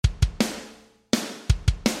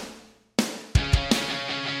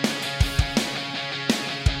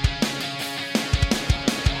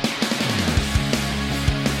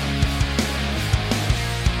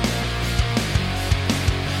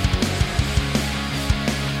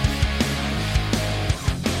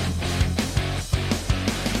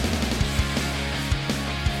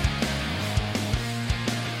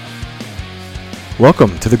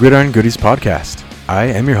Welcome to the Gridiron Goodies podcast. I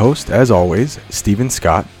am your host, as always, Steven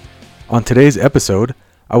Scott. On today's episode,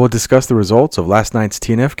 I will discuss the results of last night's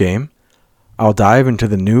TNF game, I'll dive into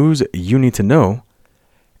the news you need to know,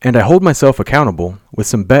 and I hold myself accountable with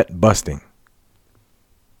some bet busting.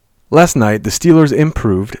 Last night, the Steelers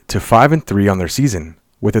improved to 5-3 on their season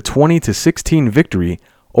with a 20-16 victory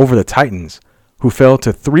over the Titans, who fell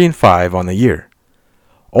to 3-5 on the year.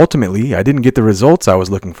 Ultimately, I didn't get the results I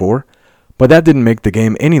was looking for, but that didn't make the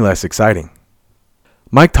game any less exciting.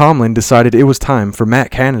 Mike Tomlin decided it was time for Matt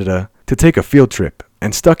Canada to take a field trip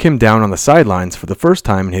and stuck him down on the sidelines for the first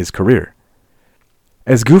time in his career.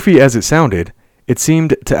 As goofy as it sounded, it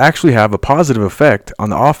seemed to actually have a positive effect on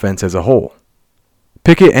the offense as a whole.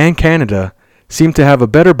 Pickett and Canada seemed to have a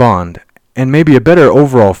better bond and maybe a better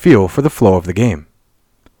overall feel for the flow of the game.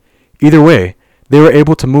 Either way, they were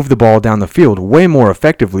able to move the ball down the field way more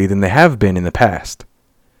effectively than they have been in the past.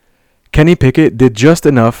 Kenny Pickett did just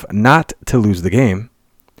enough not to lose the game.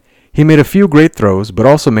 He made a few great throws, but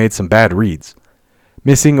also made some bad reads,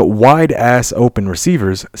 missing wide-ass open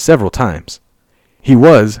receivers several times. He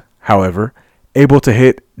was, however, able to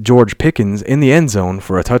hit George Pickens in the end zone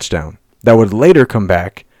for a touchdown that would later come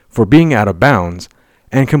back for being out of bounds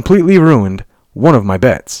and completely ruined one of my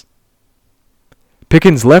bets.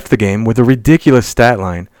 Pickens left the game with a ridiculous stat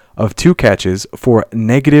line of 2 catches for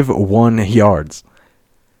 -1 yards.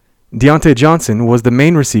 Deontay Johnson was the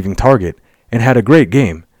main receiving target and had a great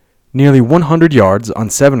game, nearly 100 yards on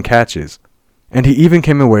 7 catches, and he even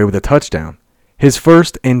came away with a touchdown, his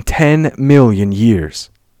first in 10 million years.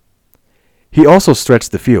 He also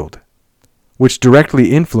stretched the field, which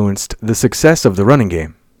directly influenced the success of the running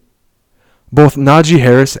game. Both Najee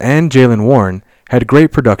Harris and Jaylen Warren had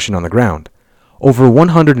great production on the ground, over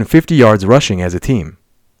 150 yards rushing as a team.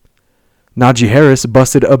 Najee Harris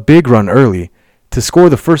busted a big run early to score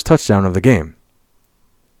the first touchdown of the game.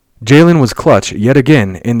 Jaylen was clutch yet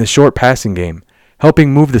again in the short passing game,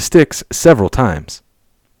 helping move the sticks several times.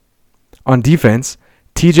 On defense,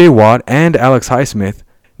 TJ Watt and Alex Highsmith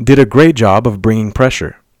did a great job of bringing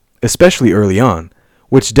pressure, especially early on,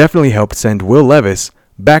 which definitely helped send Will Levis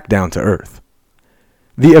back down to earth.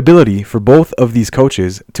 The ability for both of these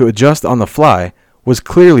coaches to adjust on the fly was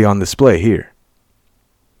clearly on display here.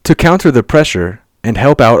 To counter the pressure and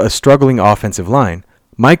help out a struggling offensive line,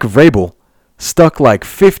 Mike Vrabel stuck like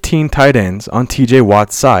 15 tight ends on TJ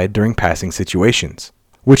Watt's side during passing situations,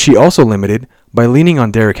 which he also limited by leaning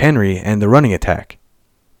on Derrick Henry and the running attack.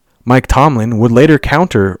 Mike Tomlin would later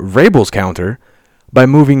counter Vrabel's counter by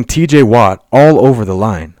moving TJ Watt all over the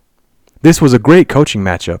line. This was a great coaching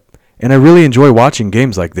matchup, and I really enjoy watching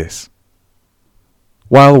games like this.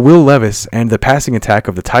 While Will Levis and the passing attack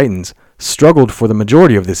of the Titans struggled for the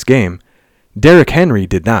majority of this game, Derrick Henry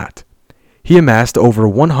did not. He amassed over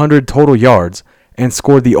 100 total yards and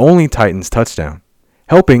scored the only Titans touchdown,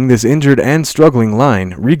 helping this injured and struggling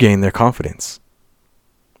line regain their confidence.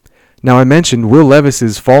 Now, I mentioned Will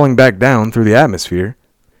Levis's falling back down through the atmosphere.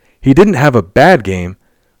 He didn't have a bad game,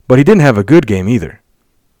 but he didn't have a good game either.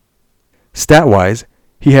 Stat-wise,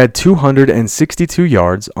 he had 262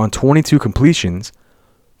 yards on 22 completions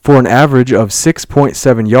for an average of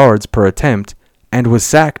 6.7 yards per attempt and was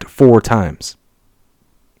sacked 4 times.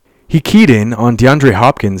 He keyed in on DeAndre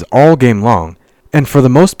Hopkins all game long, and for the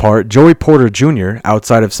most part, Joey Porter Jr.,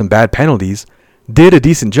 outside of some bad penalties, did a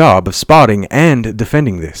decent job of spotting and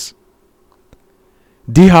defending this.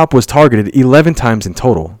 D-Hop was targeted 11 times in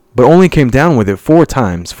total, but only came down with it 4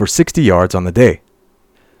 times for 60 yards on the day.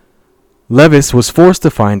 Levis was forced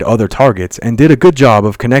to find other targets and did a good job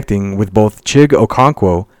of connecting with both Chig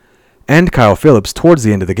Okonkwo and Kyle Phillips towards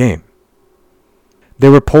the end of the game. They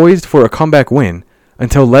were poised for a comeback win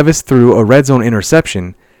until Levis threw a red zone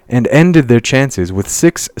interception and ended their chances with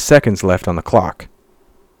 6 seconds left on the clock.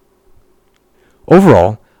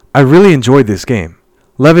 Overall, I really enjoyed this game.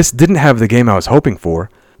 Levis didn't have the game I was hoping for,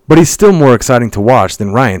 but he's still more exciting to watch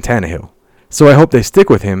than Ryan Tannehill, so I hope they stick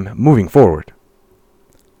with him moving forward.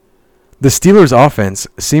 The Steelers' offense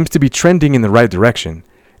seems to be trending in the right direction,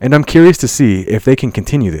 and I'm curious to see if they can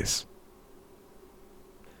continue this.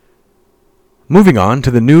 Moving on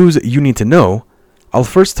to the news you need to know, I'll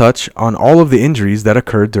first touch on all of the injuries that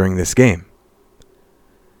occurred during this game.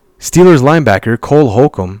 Steelers linebacker Cole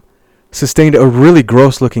Holcomb sustained a really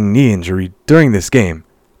gross-looking knee injury during this game,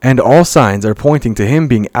 and all signs are pointing to him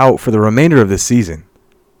being out for the remainder of this season.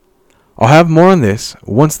 I'll have more on this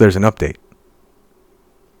once there's an update.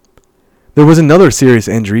 There was another serious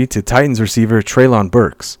injury to Titans receiver Treylon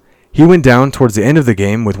Burks. He went down towards the end of the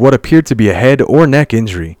game with what appeared to be a head or neck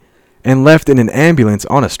injury, and left in an ambulance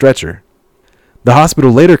on a stretcher. The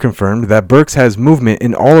hospital later confirmed that Burks has movement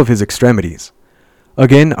in all of his extremities.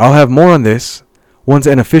 Again, I'll have more on this once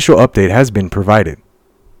an official update has been provided.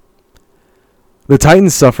 The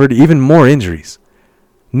Titans suffered even more injuries.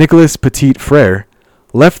 Nicholas Petit-Frere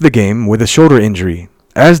left the game with a shoulder injury,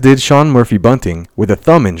 as did Sean Murphy-Bunting with a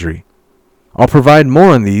thumb injury. I'll provide more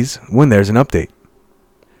on these when there's an update.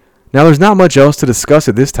 Now there's not much else to discuss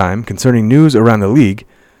at this time concerning news around the league,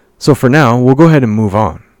 so for now we'll go ahead and move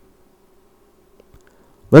on.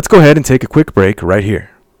 Let's go ahead and take a quick break right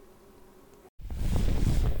here.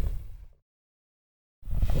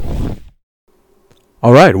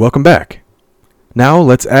 Alright, welcome back. Now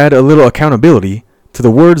let's add a little accountability to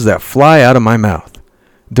the words that fly out of my mouth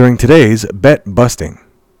during today's bet busting.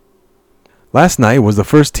 Last night was the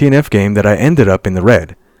first TNF game that I ended up in the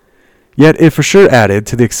red, yet it for sure added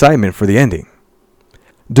to the excitement for the ending.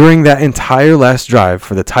 During that entire last drive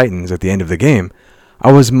for the Titans at the end of the game,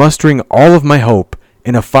 I was mustering all of my hope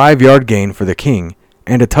in a 5-yard gain for the King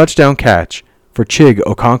and a touchdown catch for Chig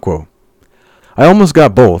Okonkwo. I almost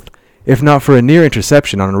got both, if not for a near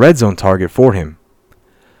interception on a red zone target for him.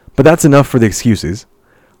 But that's enough for the excuses.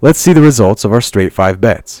 Let's see the results of our straight 5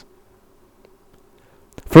 bets.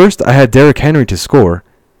 First, I had Derrick Henry to score,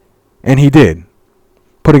 and he did,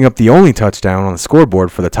 putting up the only touchdown on the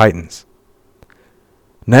scoreboard for the Titans.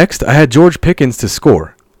 Next, I had George Pickens to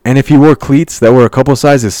score, and if he wore cleats that were a couple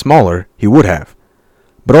sizes smaller, he would have.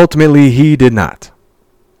 But ultimately, he did not.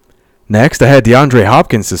 Next, I had DeAndre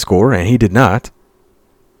Hopkins to score, and he did not.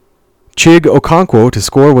 Chig Okonkwo to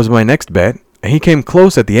score was my next bet, and he came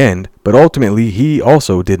close at the end, but ultimately he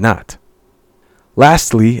also did not.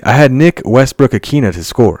 Lastly, I had Nick Westbrook-Ikhine to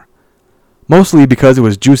score, mostly because it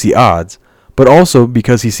was juicy odds, but also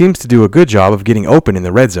because he seems to do a good job of getting open in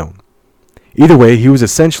the red zone. Either way, he was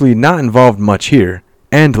essentially not involved much here,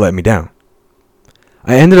 and let me down.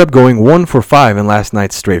 I ended up going 1 for 5 in last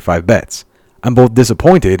night's straight 5 bets. I'm both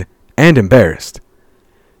disappointed and embarrassed.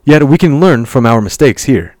 Yet we can learn from our mistakes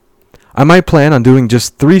here. I might plan on doing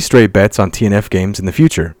just 3 straight bets on TNF games in the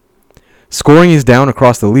future. Scoring is down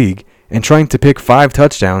across the league, and trying to pick 5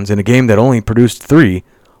 touchdowns in a game that only produced 3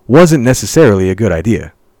 wasn't necessarily a good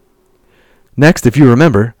idea. Next, if you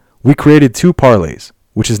remember, we created 2 parlays,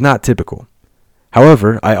 which is not typical.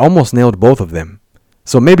 However, I almost nailed both of them,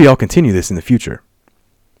 so maybe I'll continue this in the future.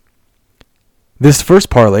 This first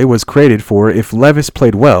parlay was created for if Levis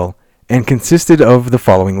played well and consisted of the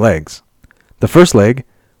following legs. The first leg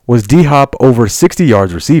was D-Hop over 60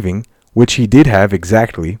 yards receiving, which he did have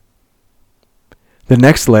exactly. The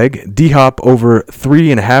next leg, D-Hop over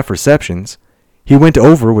 3.5 receptions. He went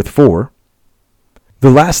over with 4. The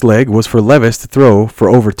last leg was for Levis to throw for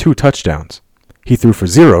over 2 touchdowns. He threw for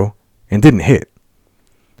 0 and didn't hit.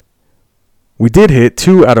 We did hit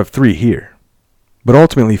 2 out of 3 here, but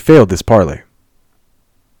ultimately failed this parlay.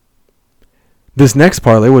 This next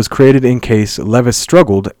parlay was created in case Levis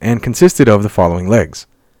struggled and consisted of the following legs.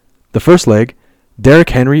 The first leg,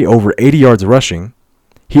 Derrick Henry over 80 yards rushing.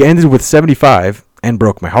 He ended with 75 and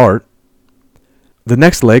broke my heart. The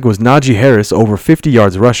next leg was Najee Harris over 50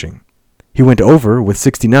 yards rushing. He went over with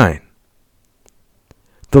 69.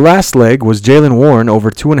 The last leg was Jaylen Warren over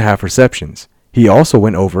 2.5 receptions. He also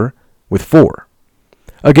went over with 4.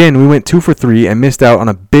 Again, we went 2 for 3 and missed out on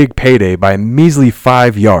a big payday by a measly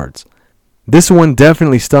 5 yards. This one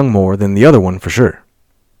definitely stung more than the other one for sure.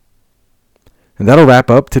 And that'll wrap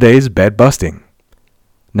up today's bet busting.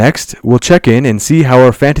 Next, we'll check in and see how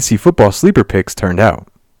our fantasy football sleeper picks turned out.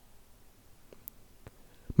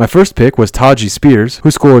 My first pick was Taji Spears, who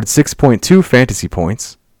scored 6.2 fantasy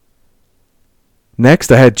points.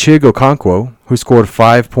 Next, I had Chig Okonkwo, who scored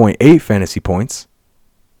 5.8 fantasy points.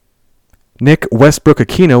 Nick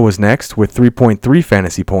Westbrook-Ikhine was next with 3.3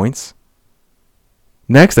 fantasy points.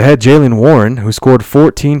 Next, I had Jaylen Warren, who scored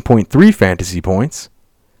 14.3 fantasy points.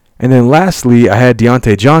 And then lastly, I had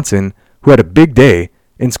Deontay Johnson, who had a big day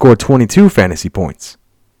and scored 22 fantasy points.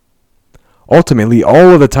 Ultimately,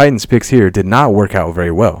 all of the Titans picks here did not work out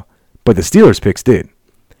very well, but the Steelers picks did.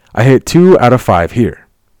 I hit 2 out of 5 here.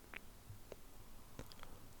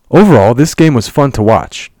 Overall, this game was fun to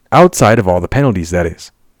watch, outside of all the penalties, that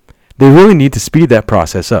is. They really need to speed that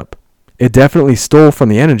process up. It definitely stole from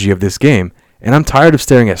the energy of this game, and I'm tired of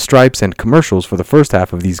staring at stripes and commercials for the first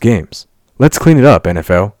half of these games. Let's clean it up,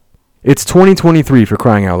 NFL. It's 2023 for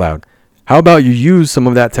crying out loud. How about you use some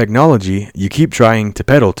of that technology you keep trying to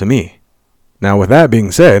peddle to me? Now, with that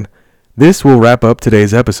being said, this will wrap up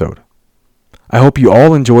today's episode. I hope you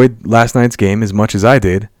all enjoyed last night's game as much as I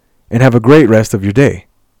did, and have a great rest of your day.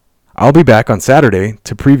 I'll be back on Saturday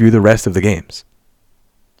to preview the rest of the games.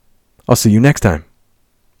 I'll see you next time.